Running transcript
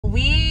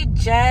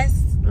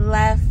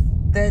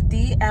the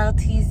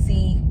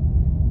DLTC.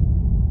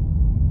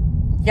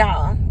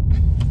 Y'all.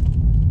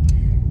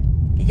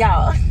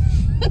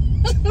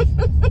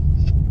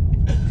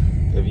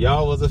 If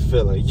y'all was a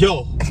feeling,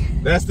 yo,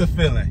 that's the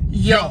feeling,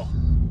 yo.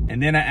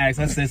 And then I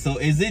said, so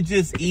is it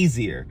just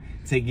easier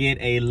to get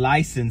a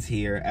license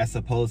here as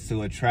opposed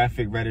to a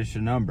traffic register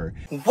number?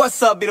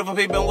 What's up, beautiful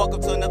people, and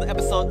welcome to another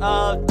episode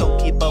of Don't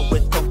Keep Up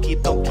With the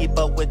Joneses. Don't keep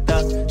up with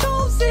the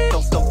Joneses.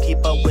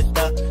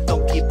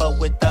 Don't keep up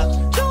with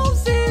the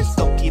Joneses.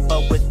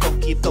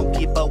 Don't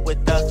keep up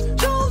with the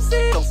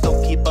Joneses.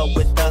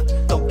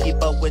 Don't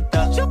keep up with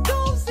the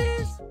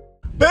Joneses.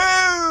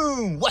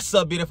 Boom! What's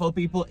up, beautiful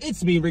people?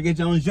 It's me, Rickey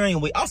Jones Jr.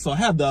 We also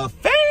have the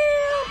fam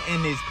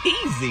in this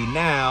peasy.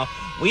 Now,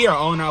 we are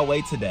on our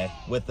way today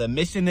with a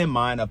mission in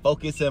mind, a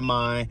focus in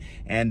mind,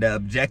 and the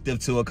objective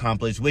to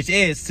accomplish, which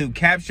is to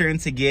capture and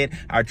to get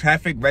our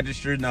traffic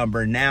register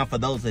number. Now, for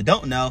those that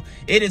don't know,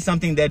 it is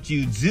something that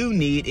you do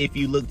need if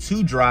you look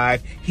to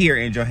drive here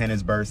in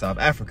Johannesburg, South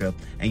Africa,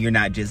 and you're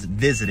not just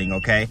visiting,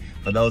 okay?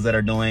 For those that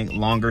are doing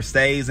longer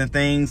stays and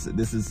things,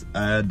 this is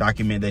a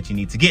document that you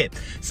need to get.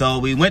 So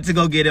we went to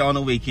go get it on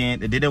the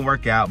weekend. It didn't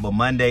work out, but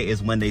Monday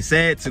is when they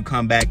said to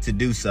come back to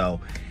do so.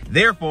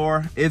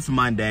 Therefore, it's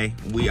Monday.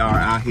 We are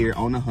out here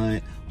on the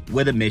hunt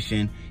with a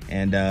mission.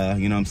 And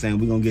you know what I'm saying,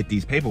 we're gonna get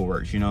these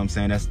paperwork. You know what I'm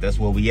saying? That's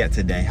where we at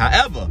today.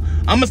 However,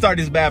 I'm gonna start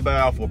this bad boy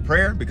off with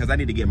prayer because I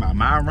need to get my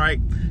mind right.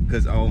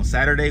 Because on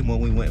Saturday when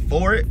we went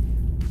for it,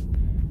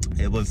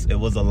 it was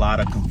a lot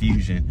of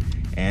confusion.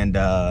 And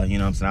you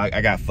know what I'm saying,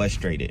 I got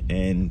frustrated,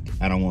 and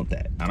I don't want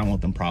that. I don't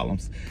want them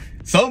problems.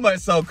 So much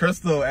so,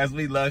 Chrystle, as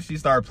we love, she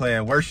started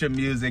playing worship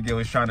music and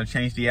was trying to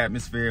change the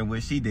atmosphere, in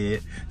which she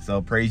did.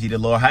 So praise you to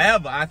the Lord.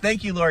 However, I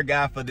thank you, Lord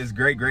God, for this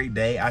great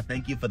day. I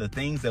thank you for the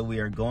things that we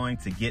are going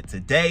to get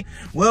today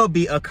will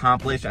be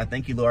accomplished. I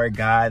thank you, Lord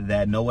God,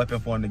 that no weapon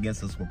formed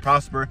against us will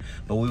prosper,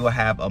 but we will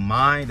have a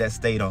mind that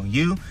stayed on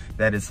you,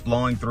 that is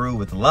flowing through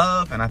with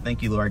love. And I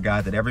thank you, Lord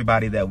God, that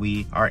everybody that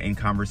we are in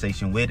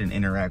conversation with and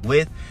interact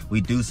with, we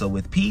do so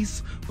with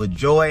peace, with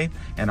joy,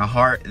 and a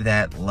heart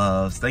that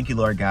loves. Thank you,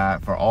 Lord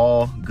God, for all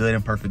good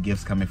and perfect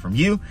gifts coming from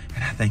you.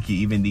 And I thank you,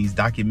 even these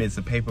documents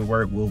and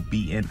paperwork will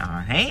be in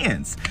our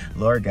hands,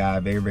 Lord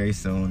God, very, very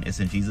soon. It's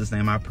in Jesus'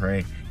 name I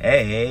pray.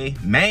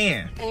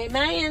 Amen.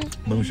 Amen.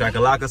 Boom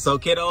shakalaka. So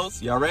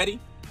kiddos, y'all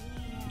ready?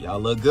 Y'all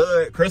look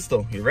good.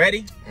 Chrystle, you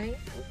ready? All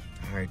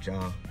right,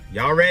 y'all.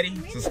 Y'all ready?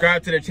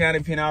 Subscribe to the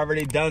channel if you're not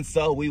already done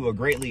so. We will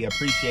greatly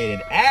appreciate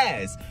it,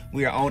 as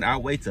we are on our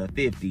way to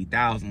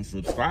 50,000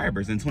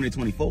 subscribers in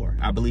 2024.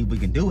 I believe we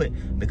can do it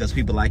because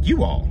people like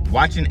you all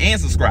watching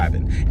and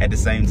subscribing at the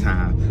same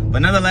time. But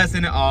nonetheless,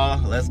 in it all,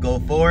 let's go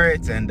for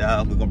it. And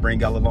we're going to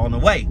bring y'all along the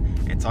way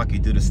and talk you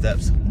through the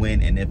steps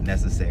when and if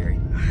necessary.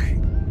 All right.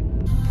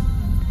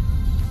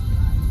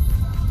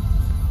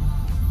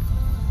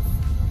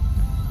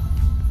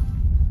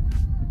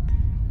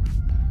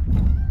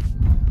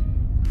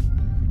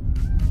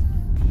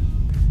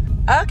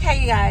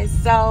 Okay, you guys,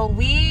 so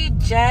we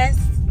just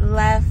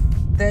left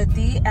the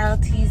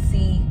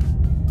DLTC.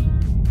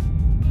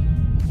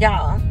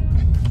 Y'all.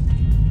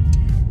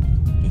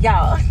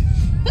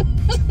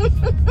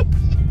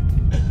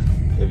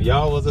 If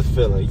y'all was a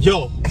feeling,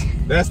 yo,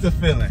 that's the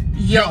feeling,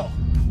 yo.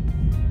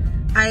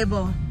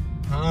 Able.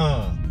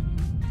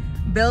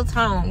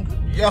 Biltong.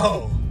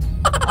 Yo.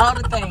 All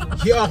the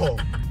things. Yo.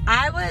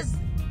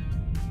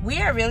 We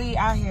are really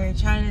out here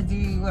trying to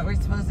do what we're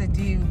supposed to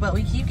do, but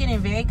we keep getting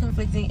very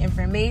conflicting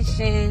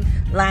information,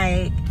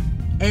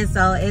 and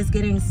so it's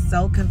getting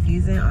so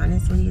confusing,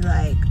 honestly,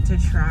 to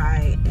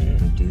try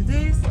and do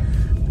this.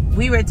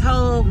 We were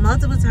told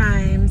multiple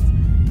times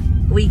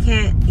we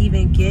can't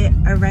even get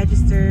a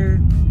registered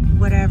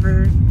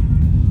whatever.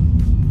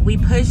 We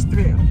pushed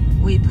through,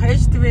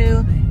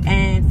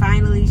 and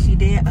finally she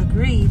did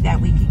agree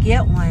that we could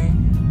get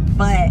one.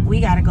 But we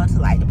gotta go to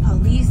the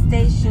police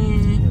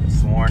station,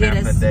 get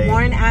a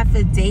sworn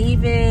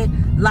affidavit,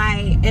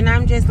 and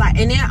I'm just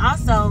and then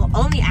also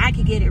only I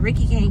could get it,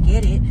 Rickey can't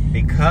get it.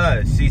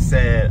 Because she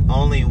said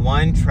only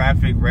one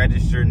traffic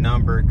register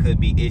number could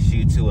be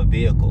issued to a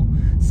vehicle.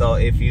 So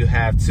if you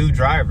have two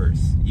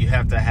drivers, you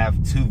have to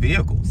have two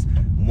vehicles,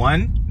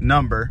 one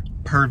number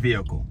per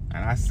vehicle.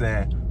 And I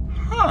said,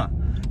 huh.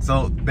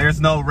 So there's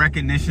no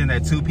recognition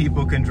that two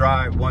people can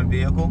drive one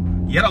vehicle,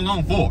 yet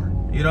alone four.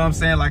 You know what I'm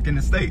saying? Like in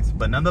the States.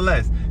 But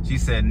nonetheless, she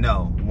said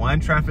no, one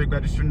traffic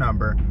register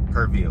number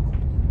per vehicle.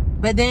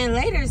 But then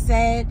later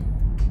said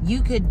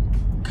you could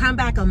come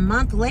back a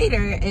month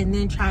later and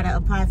then try to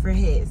apply for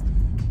his.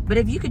 But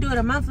if you could do it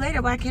a month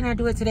later, why can't I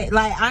do it today?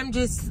 I'm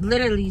just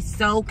literally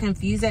so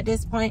confused at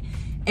this point.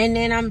 And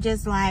then I'm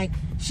just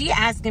she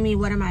asking me,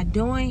 what am I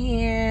doing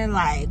here?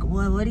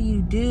 What do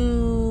you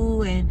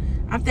do? And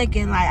I'm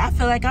thinking I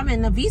feel like I'm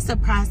in the visa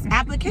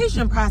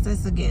application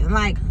process again.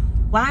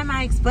 Why am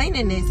I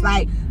explaining this?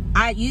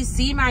 You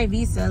see my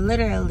visa,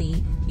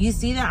 literally. You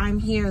see that I'm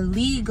here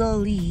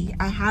legally.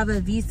 I have a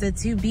visa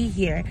to be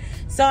here.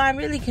 So I'm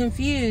really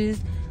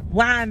confused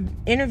why I'm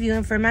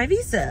interviewing for my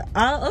visa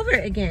all over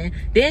again.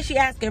 Then she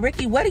asked,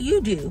 Rickey, what do you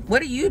do?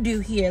 What do you do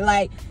here?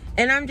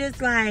 And I'm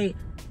just like,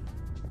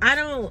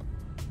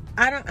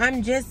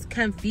 I'm just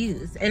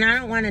confused, and I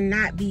don't want to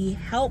not be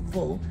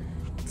helpful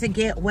to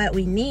get what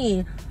we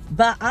need,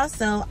 but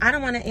also I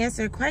don't want to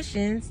answer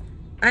questions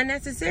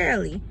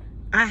unnecessarily.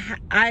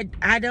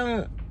 I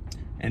don't.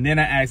 And then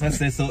I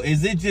said, so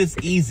is it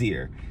just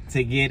easier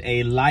to get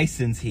a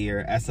license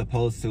here as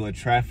opposed to a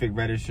traffic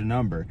register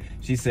number?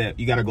 She said,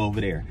 you got to go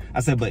over there. I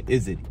said, but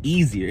is it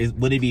easier?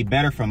 Would it be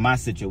better from my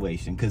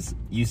situation? Because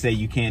you say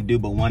you can't do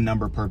but one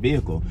number per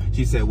vehicle.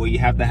 She said, well, you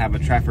have to have a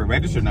traffic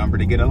register number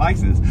to get a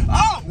license.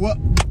 Oh, well,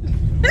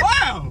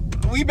 wow.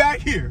 We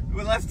back here.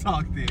 Well, let's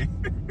talk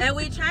then. And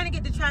we're trying to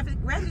get the traffic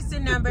register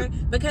number,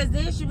 because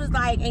then she was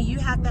like, and you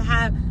have to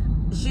have,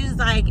 she was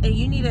like, and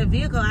you need a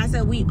vehicle. I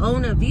said, we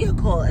own a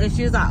vehicle. And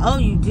she was like, oh,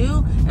 you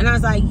do? And I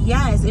was like,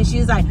 yes. And she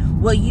was like,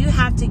 well, you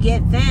have to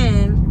give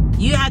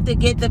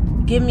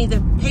me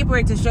the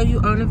paperwork to show you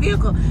own a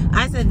vehicle.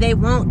 I said, they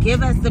won't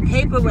give us the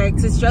paperwork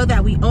to show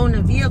that we own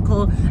a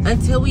vehicle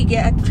until we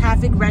get a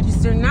traffic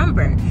register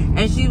number.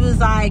 And she was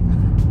like,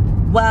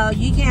 well,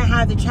 you can't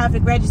have the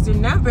traffic register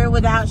number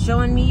without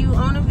showing me you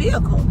own a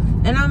vehicle.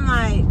 And I'm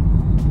like,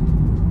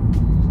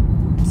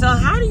 so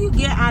how do you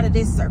get out of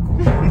this circle?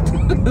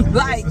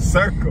 Like, it's a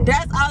circle.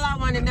 That's all I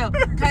want to know.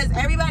 Because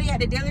everybody at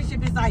the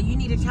dealership is like, you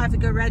need a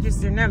traffic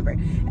register number.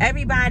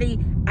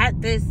 Everybody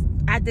at this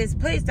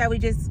place that we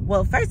just,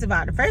 well, first of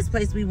all, the first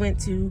place we went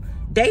to,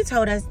 they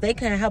told us they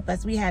couldn't help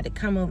us. We had to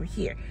come over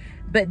here.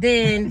 But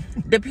then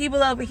the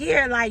people over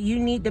here, like, you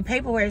need the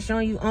paperwork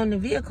showing you own the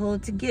vehicle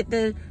to get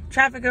the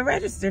traffic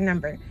register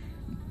number.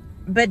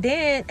 But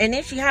then, and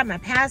then she had my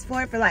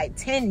passport for like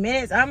 10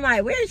 minutes. I'm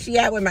like, where is she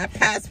at with my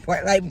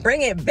passport? Like,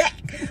 bring it back.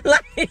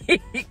 Like,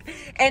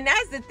 and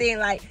that's the thing.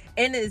 Like,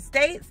 in the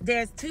States,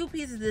 there's two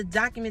pieces of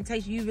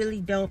documentation you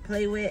really don't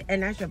play with.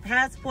 And that's your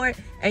passport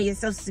and your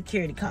social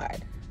security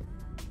card.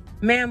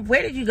 Ma'am,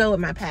 where did you go with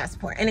my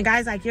passport? And the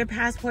guy's like, your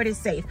passport is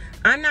safe.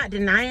 I'm not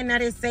denying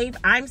that it's safe.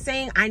 I'm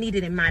saying I need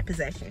it in my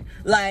possession.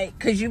 Like,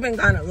 because you've been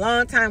gone a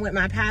long time with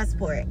my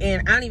passport.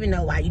 And I don't even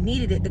know why you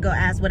needed it to go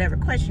ask whatever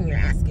question you're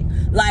asking.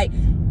 Like,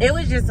 it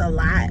was just a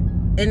lot.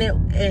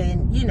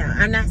 And you know,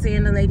 I'm not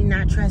saying the lady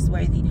not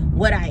trustworthy.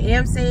 What I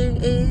am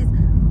saying is,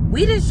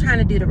 we just trying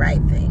to do the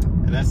right thing.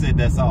 And that's it,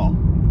 that's all.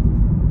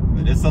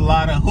 But it's a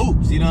lot of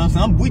hoops, you know what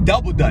I'm saying? We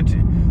double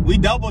dutching. We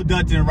double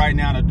dutching right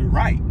now to do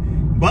right.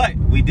 But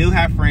we do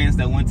have friends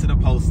that went to the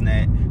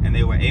Postnet and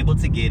they were able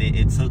to get it.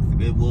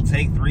 It will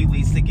take 3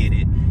 weeks to get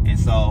it. And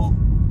so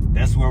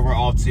that's where we're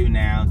off to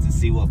now, to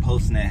see what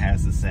Postnet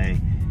has to say.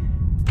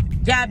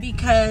 Yeah,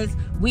 because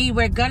we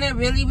were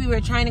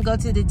trying to go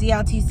to the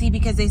DLTC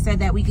because they said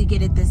that we could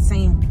get it the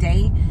same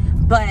day.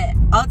 But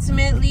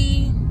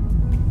ultimately,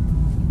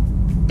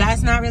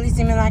 that's not really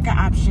seeming like an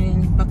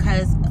option,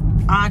 because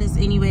all this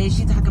anyway,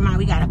 she talking about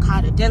we gotta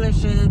call the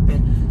dealership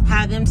and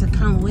have them to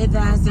come with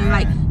us and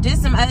like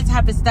just some other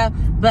type of stuff.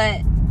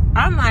 But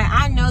I'm like,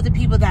 I know the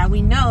people that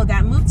we know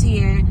that moved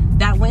here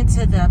that went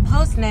to the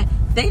Postnet,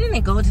 they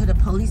didn't go to the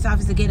police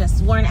office to get a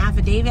sworn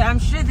affidavit. I'm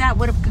sure that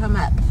would have come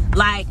up.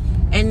 Like,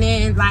 and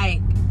then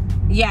like,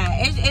 yeah,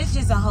 it's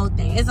just a whole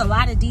thing. It's a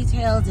lot of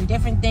details and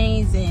different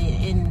things.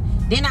 And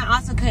then I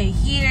also couldn't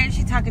hear.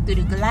 She talking through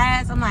the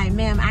glass. I'm like,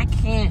 ma'am, I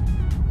can't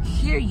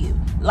hear you.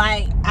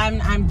 Like,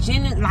 I'm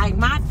genuine, like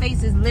my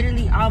face is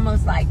literally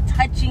almost like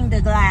touching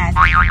the glass.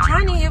 I'm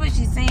trying to hear what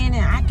she's saying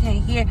and I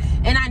can't hear.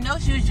 And I know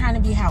she was trying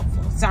to be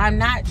helpful, so I'm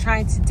not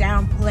trying to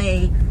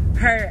downplay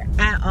her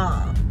at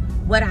all.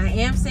 What I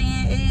am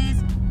saying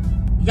is,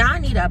 y'all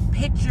need a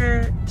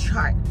picture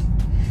chart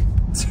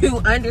to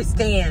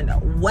understand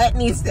what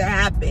needs to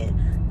happen,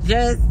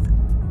 just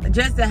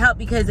to help,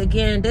 because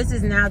again, this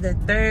is now the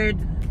third,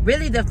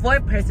 really the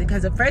fourth person,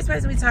 because the first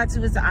person we talked to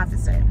was the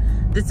officer.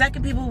 The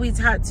second people we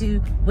talked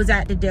to was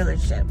at the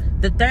dealership.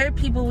 The third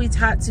people we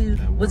talked to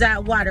was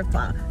at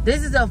Waterfall.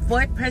 This is the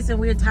fourth person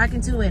we're talking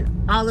to,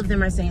 and all of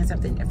them are saying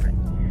something different.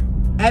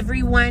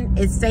 Everyone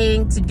is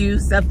saying to do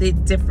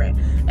something different.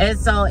 And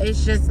so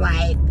it's just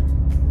like,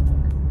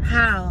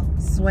 how,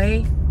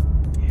 Sway?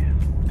 Yeah.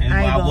 And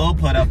I will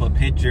put up a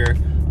picture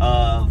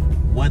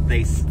of what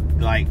they,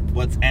 like,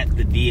 what's at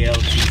the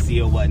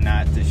DLTC or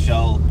whatnot, to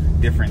show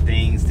different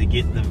things, to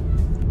get the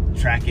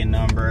tracking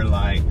number.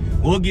 Like,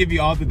 we'll give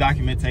you all the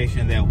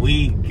documentation that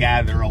we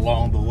gather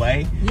along the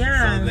way,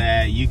 so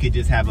that you could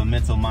just have a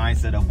mental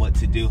mindset of what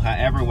to do.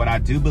 However, what I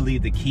do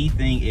believe the key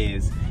thing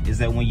is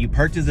that when you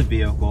purchase a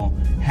vehicle,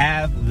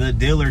 have the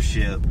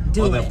dealership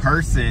or the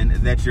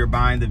person that you're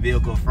buying the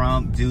vehicle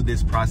from do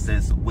this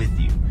process with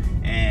you.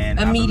 And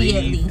immediately,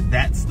 I believe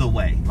that's the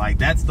way. Like,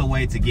 that's the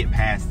way to get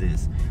past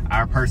this.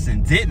 Our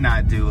person did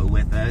not do it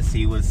with us.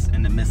 He was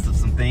in the midst of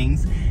some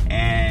things,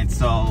 and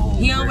so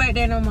he don't work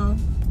there no more.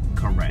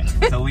 Correct.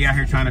 So we out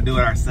here trying to do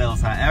it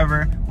ourselves.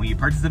 However, when you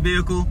purchase a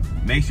vehicle,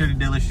 make sure the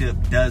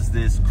dealership does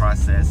this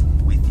process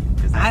with you,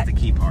 because that's the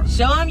key part.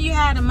 Show them you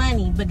have the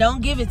money, but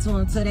don't give it to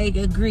them till they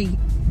agree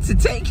to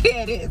take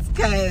care of this,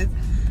 because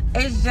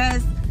it's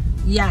just,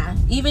 yeah.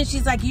 Even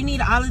she's like, you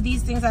need all of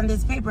these things on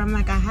this paper. I'm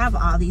like, I have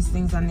all these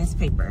things on this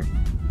paper.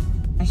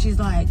 And she's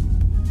like,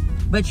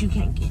 but you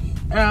can't get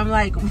it. And I'm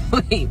like,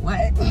 wait,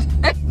 what?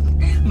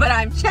 But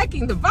I'm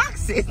checking the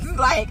boxes.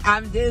 Like,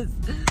 I'm just...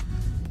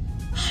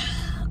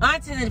 On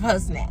to the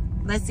postnet.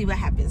 Let's see what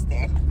happens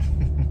there.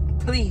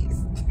 Please.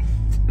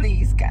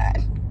 Please,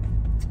 God.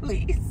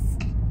 Please.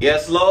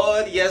 Yes,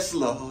 Lord. Yes,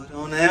 Lord.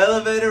 On the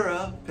elevator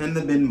up in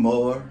the bin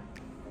more.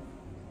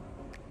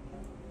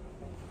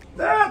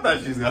 I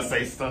thought she was going to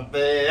say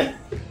something.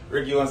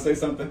 Ricky, you want to say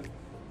something?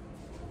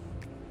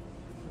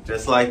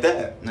 Just like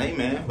that. Hey,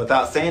 man.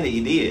 Without saying it,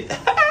 you did.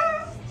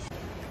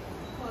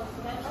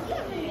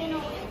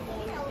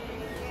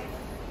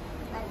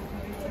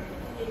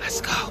 Let's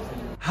go.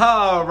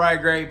 All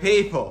right, great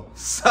people.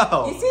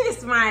 So, You see the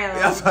smile.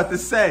 I was about to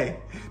say,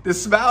 the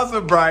smiles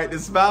are bright, the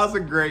smiles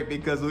are great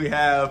because we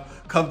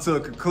have come to a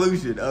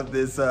conclusion of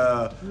this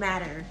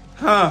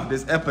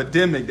this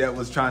epidemic that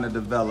was trying to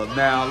develop.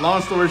 Now,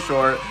 long story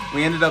short,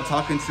 we ended up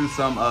talking to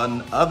some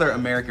other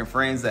American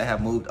friends that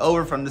have moved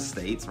over from the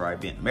States, right,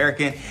 being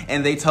American,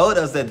 and they told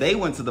us that they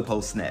went to the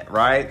postnet,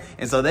 right?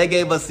 And so they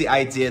gave us the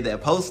idea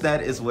that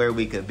postnet is where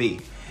we could be.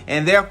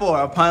 And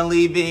therefore, upon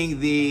leaving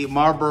the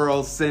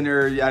Marlboro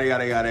Center, yada,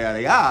 yada, yada,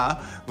 yada,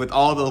 yada, with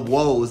all the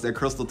woes that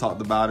Chrystle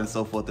talked about and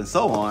so forth and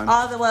so on.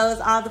 All the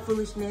woes, all the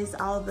foolishness,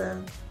 all the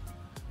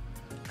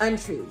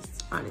untruths,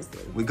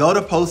 honestly. We go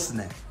to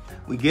postnet.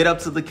 We get up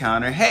to the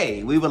counter.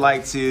 Hey, we would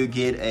like to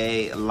get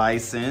a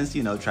license,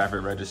 you know,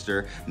 traffic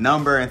register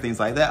number and things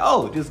like that.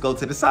 Oh, just go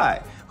to the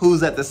side.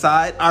 Who's at the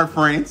side? Our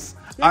friends.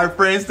 Our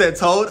friends that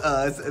told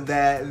us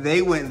that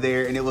they went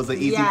there and it was an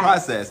easy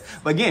process.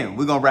 But again,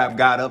 we're going to wrap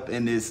God up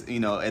in this, you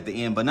know, at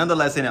the end. But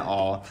nonetheless, in it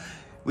all,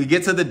 we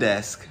get to the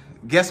desk.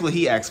 Guess what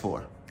he asked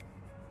for?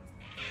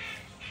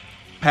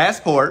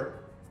 Passport,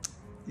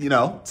 you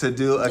know, to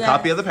do a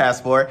copy of the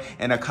passport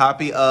and a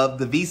copy of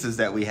the visas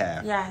that we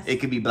have. Yes. It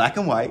could be black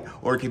and white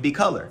or it could be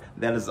color.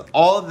 That is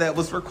all that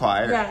was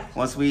required. Yes.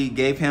 Once we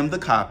gave him the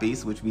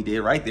copies, which we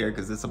did right there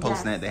because it's a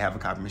postnet, they have a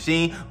copy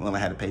machine. We only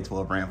had to pay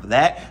 $12 for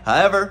that.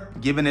 However,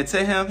 giving it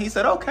to him, he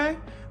said, okay,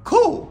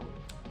 cool.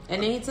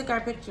 And then he took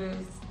our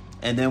pictures.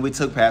 And then we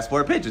took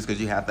passport pictures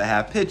because you have to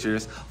have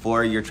pictures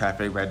for your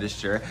traffic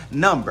register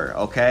number,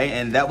 okay?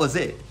 And that was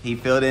it. He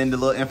filled in the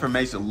little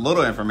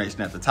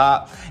information at the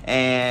top.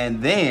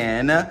 And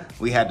then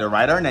we had to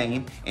write our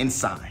name and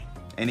sign.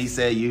 And he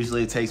said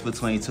usually it takes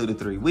between 2 to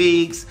 3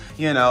 weeks,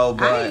 you know,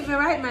 but... I didn't even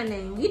write my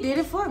name. He did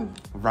it for me.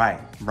 Right.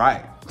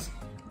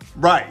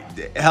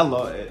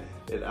 Hello.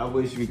 I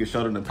wish we could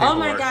show them the paperwork. Oh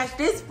my gosh,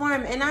 this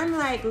form, and I'm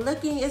like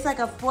looking, it's like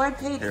a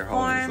 4-page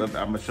form, I'm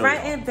gonna show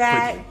front you and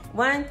back, quickly.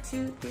 1,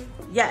 2, 3,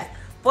 4, yes,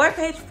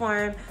 4-page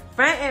form,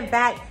 front and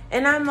back,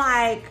 and I'm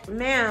like,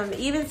 ma'am,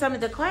 even some of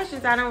the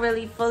questions, I don't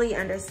really fully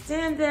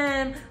understand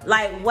them.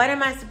 Like, what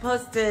am I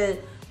supposed to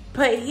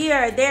put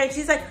here or there? And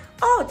she's like,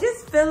 oh,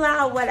 just fill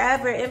out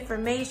whatever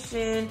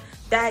information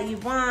that you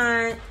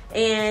want,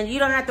 and you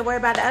don't have to worry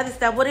about the other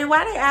stuff. Well, then why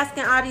are they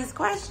asking all these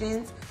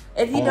questions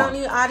if you don't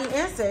need all the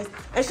answers?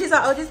 And she's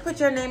like, oh, just put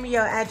your name and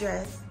your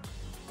address.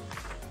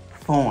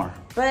 Form.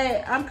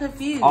 But I'm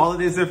confused. All of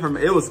this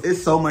information,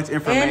 it's so much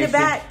information. And the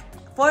back,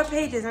 4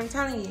 pages, I'm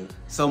telling you.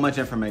 So much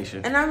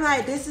information. And I'm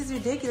like, this is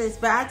ridiculous.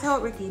 But I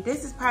told Ricky,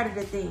 this is part of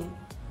the thing.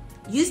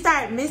 You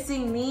start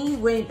missing me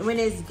when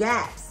there's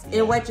gaps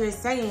in what you're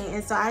saying.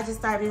 And so I just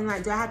started being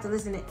like, do I have to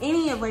listen to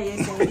any of what you're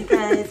saying?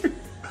 Because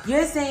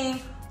you're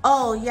saying,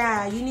 oh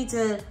yeah, you need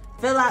to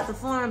fill out the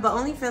form, but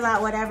only fill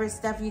out whatever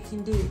stuff you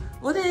can do.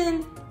 Well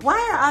then,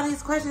 why are all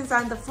these questions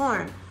on the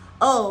form?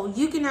 Oh,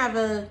 you can have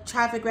a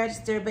traffic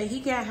register, but he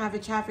can't have a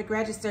traffic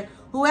register.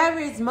 Whoever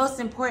is most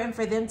important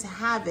for them to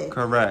have it.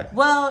 Correct.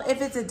 Well,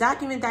 if it's a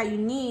document that you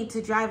need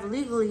to drive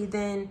legally,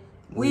 then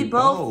we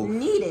both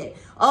need it.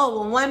 Oh,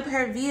 well, 1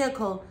 per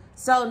vehicle.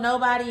 So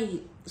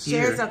nobody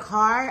shares a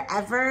car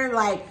ever?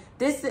 Like,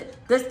 the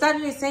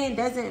stuff you're saying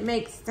doesn't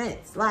make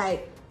sense.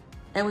 Like,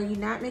 and when you're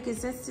not making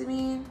sense to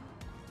me,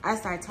 I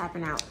start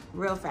tapping out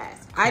real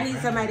fast. I need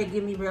somebody to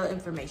give me real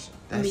information.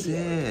 That's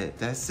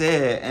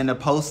it. And the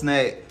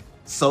postnet,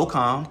 so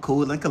calm,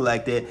 cool, and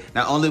collected.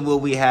 Not only will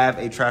we have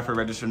a traffic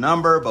register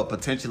number, but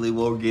potentially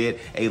we'll get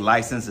a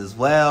license as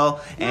well.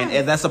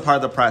 And that's a part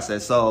of the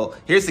process. So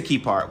here's the key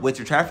part. With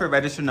your traffic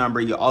register number,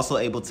 you're also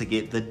able to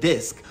get the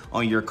disc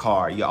on your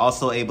car. You're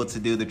also able to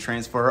do the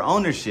transfer of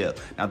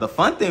ownership. Now, the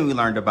fun thing we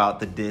learned about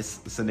the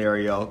disc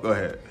scenario, go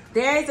ahead.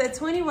 There's a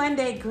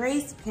 21-day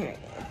grace period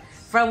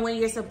from when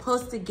you're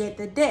supposed to get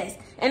the disc.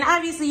 And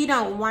obviously you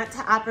don't want to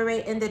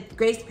operate in the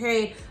grace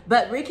period,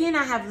 but Ricky and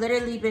I have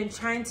literally been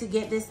trying to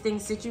get this thing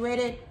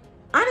situated,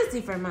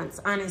 honestly, for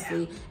months,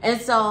 honestly. And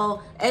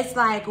so it's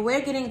like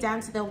we're getting down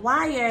to the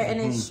wire,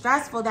 and it's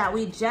stressful that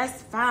we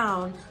just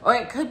found, or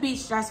it could be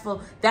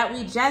stressful that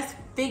we just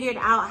figured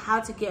out how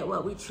to get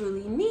what we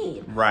truly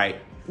need. Right.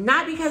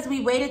 Not because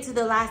we waited to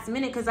the last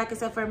minute, because like I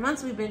said, for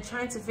months we've been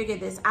trying to figure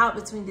this out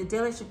between the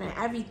dealership and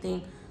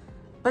everything.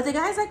 But the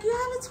guy's like, you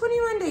have a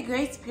 21-day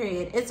grace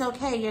period. It's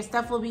okay. Your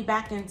stuff will be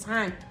back in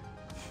time.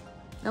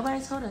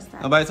 Nobody told us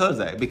that. Nobody told us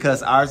that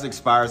because ours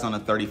expires on the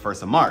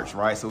 31st of March,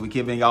 right? So we're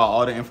giving y'all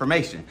all the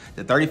information.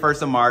 The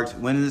 31st of March,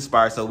 when it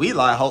expires. So we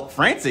hope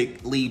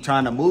frantically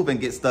trying to move and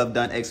get stuff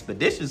done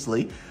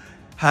expeditiously.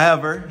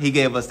 However, he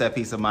gave us that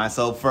peace of mind.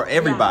 So for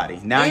everybody,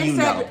 now you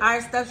know.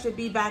 Our stuff should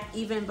be back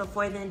even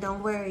before then.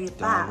 Don't worry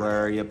about it. Don't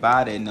worry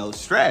about it. No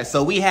stress.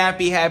 So we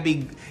happy,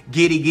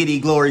 giddy,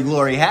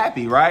 glory,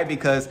 happy, right?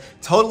 Because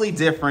totally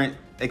different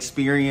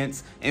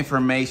experience,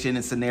 information,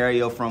 and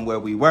scenario from where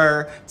we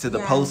were to the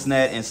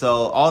postnet. And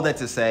so all that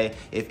to say,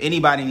 if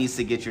anybody needs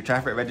to get your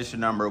traffic register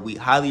number, we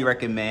highly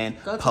recommend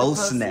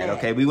postnet.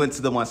 Okay, we went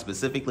to the one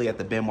specifically at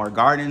the Benmore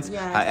Gardens.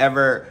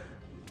 However,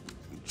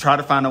 try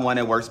to find the one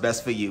that works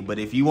best for you. But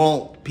if you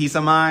want peace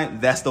of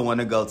mind, that's the one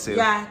to go to.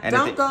 And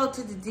don't go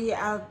to the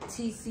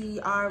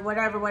DLTCR,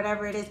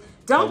 whatever it is.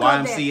 Don't go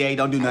there. YMCA,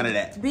 don't do none of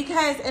that.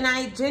 Because, and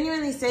I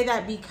genuinely say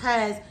that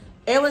because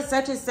it was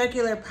such a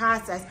circular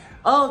process.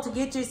 Oh, to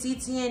get your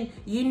CTN,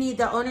 you need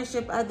the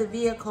ownership of the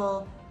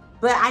vehicle.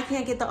 But I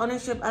can't get the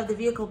ownership of the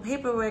vehicle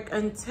paperwork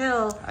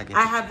until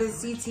I have the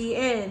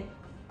CTN.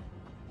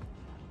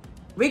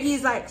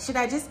 Ricky's like, should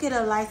I just get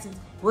a license?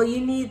 Well,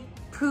 you need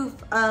proof.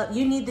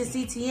 You need the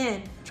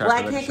CTN. Well,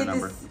 I can't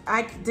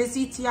get the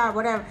CTR,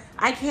 whatever.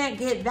 I can't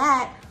get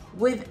that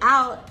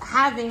without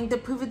having the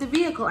proof of the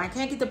vehicle. I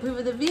can't get the proof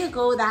of the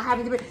vehicle without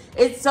having the.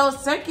 It's so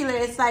circular.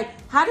 It's like,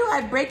 how do I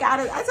break out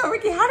of? I told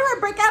Ricky, how do I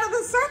break out of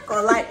the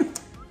circle? Like,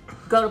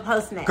 go to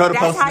postnet.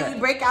 That's how you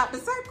break out the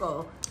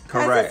circle.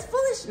 Correct. It's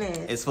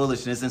foolishness. It's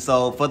foolishness. And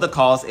so for the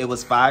cost, it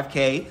was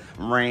 $5K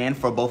ran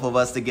for both of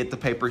us to get the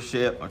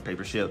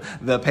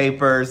the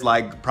papers,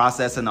 like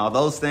processing all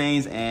those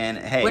things. And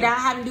hey, without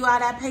having to do all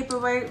that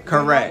paperwork.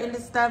 Correct. And the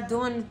stuff,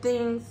 doing the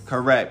things.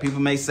 Correct. People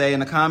may say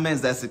in the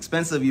comments that's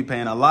expensive, you're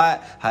paying a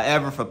lot.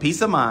 However, for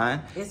peace of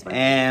mind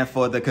and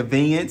for the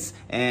convenience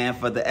and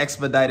for the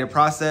expedited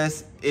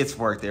process, it's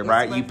worth it,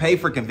 right? You pay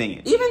for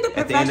convenience. Even the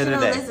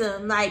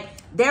professionalism, like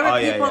there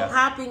were people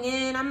popping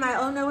in. I'm like,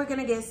 oh no, we're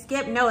gonna get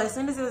skipped. No, as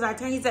soon as it was our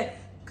turn, he said,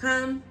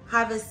 come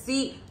have a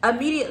seat.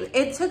 Immediately,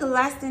 it took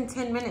less than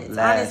 10 minutes,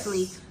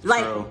 honestly.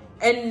 Like,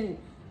 and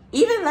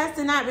even less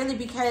than that, really,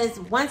 because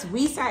once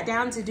we sat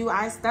down to do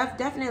our stuff,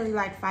 definitely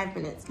like 5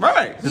 minutes.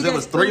 Right, because it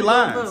was 3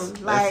 lines.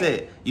 Boom. That's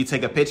it. You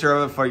take a picture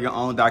of it for your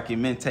own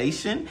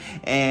documentation,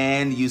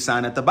 and you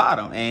sign at the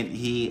bottom. And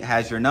he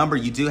has your number.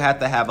 You do have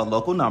to have a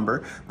local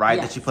number, right,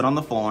 that you put on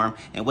the form.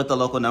 And with the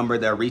local number,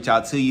 they'll reach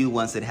out to you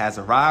once it has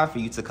arrived for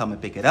you to come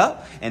and pick it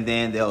up. And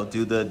then they'll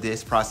do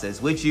this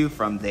process with you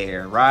from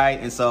there, right?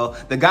 And so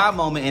the God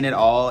moment in it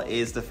all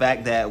is the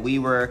fact that we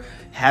were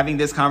having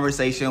this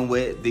conversation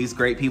with these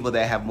great people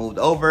that have moved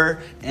over.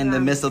 In the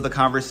midst of the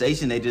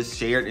conversation, they just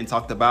shared and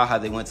talked about how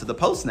they went to the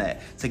postnet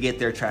to get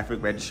their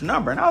traffic register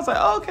number. And I was like,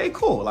 oh, okay,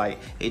 cool. Like,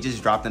 it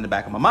just dropped in the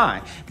back of my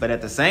mind. But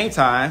at the same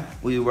time,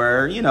 we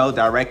were,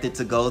 directed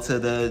to go to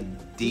the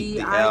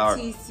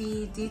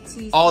DTC,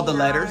 DTC, all the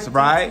letters,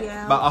 right?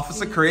 By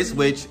Officer Chris,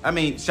 which, I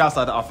mean, shouts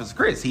out to Officer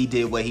Chris. He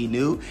did what he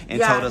knew and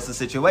told us the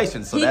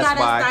situation. So that's why he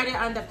got us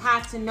started on the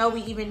path to know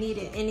we even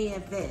needed any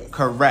of this.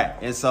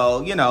 Correct. And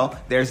so,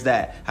 there's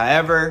that.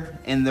 However,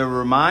 in the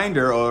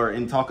reminder or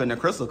in talking to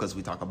Chrystle, because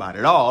we talk about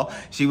it all,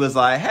 she was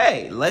like,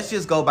 hey, let's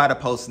just go by the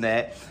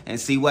postnet and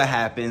see what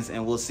happens,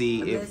 and we'll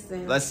see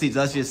let's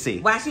just see.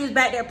 While she was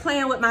back there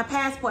playing with my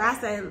passport, I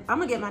said, I'm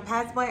gonna get my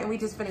passport and we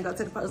just finna go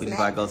to the postnet. We just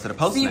gotta go to the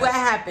postnet. See what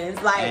happens.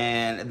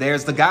 And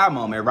there's the God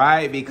moment,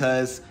 right?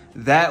 Because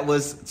that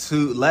was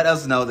to let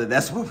us know that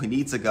that's where we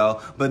need to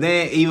go. But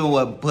then even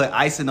what put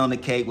icing on the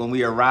cake, when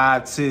we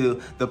arrived to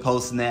the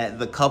postnet,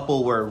 the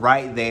couple were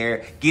right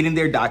there getting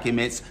their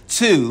documents,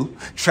 2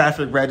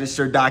 traffic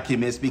register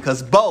documents,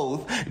 because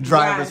both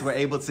drivers were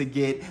able to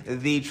get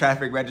the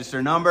traffic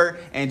register number.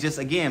 And just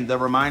again, the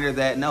reminder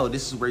that no,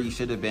 this is where you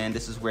should have been.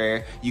 This is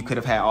where you could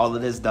have had all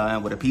of this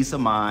done with a peace of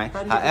mind.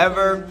 100%.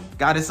 However,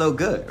 God is so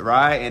good,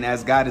 right? And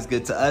as God is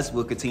good to us,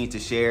 we'll continue to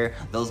share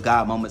those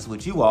God moments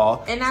with you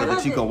all, so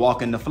that you can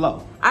walk in the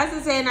flow. I was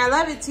just saying, I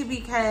love it too,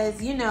 because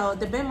the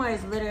Benmore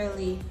is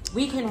literally,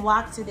 we can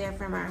walk to there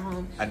from our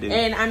home. I do.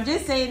 And I'm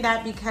just saying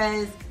that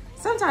because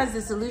sometimes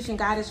the solution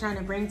God is trying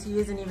to bring to you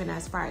isn't even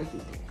as far as you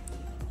think.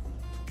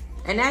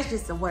 And that's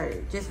just a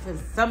word, just for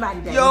somebody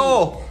that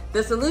needs.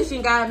 The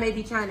solution God may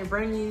be trying to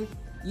bring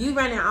you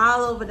running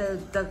all over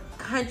the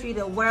country,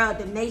 the world,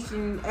 the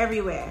nation,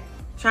 everywhere,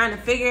 trying to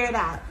figure it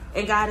out.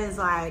 And God is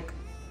like,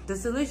 the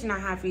solution I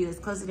have for you is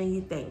closer than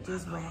you think.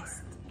 Just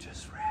rest.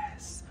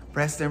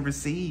 Rest and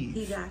receive.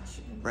 He got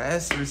you.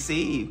 Rest,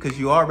 receive, because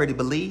you already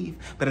believe.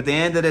 But at the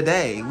end of the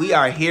day, we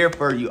are here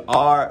for you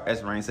all,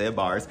 as Rain said,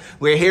 bars.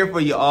 We're here for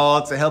you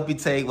all to help you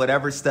take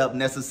whatever step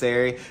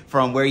necessary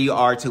from where you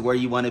are to where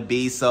you want to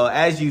be. So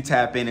as you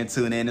tap in and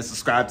tune in and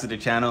subscribe to the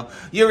channel,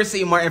 you'll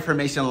receive more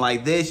information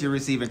like this. You'll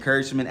receive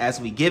encouragement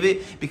as we give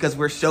it, because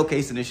we're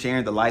showcasing and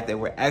sharing the life that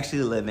we're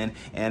actually living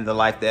and the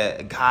life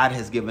that God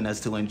has given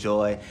us to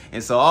enjoy.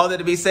 And so all that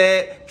to be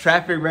said,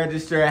 traffic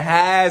register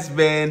has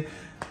been...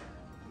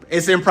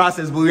 It's in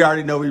process, but we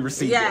already know we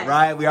received it,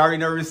 right? We already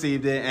know we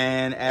received it,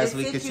 and as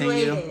we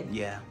continue,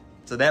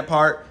 So that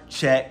part,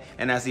 check.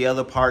 And as the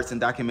other parts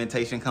and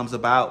documentation comes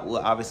about, we'll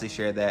obviously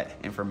share that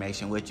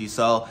information with you.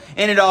 So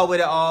in it all, with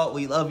it all,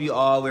 we love you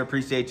all. We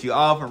appreciate you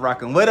all for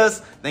rocking with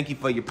us. Thank you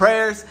for your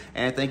prayers,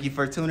 and thank you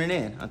for tuning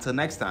in. Until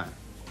next time.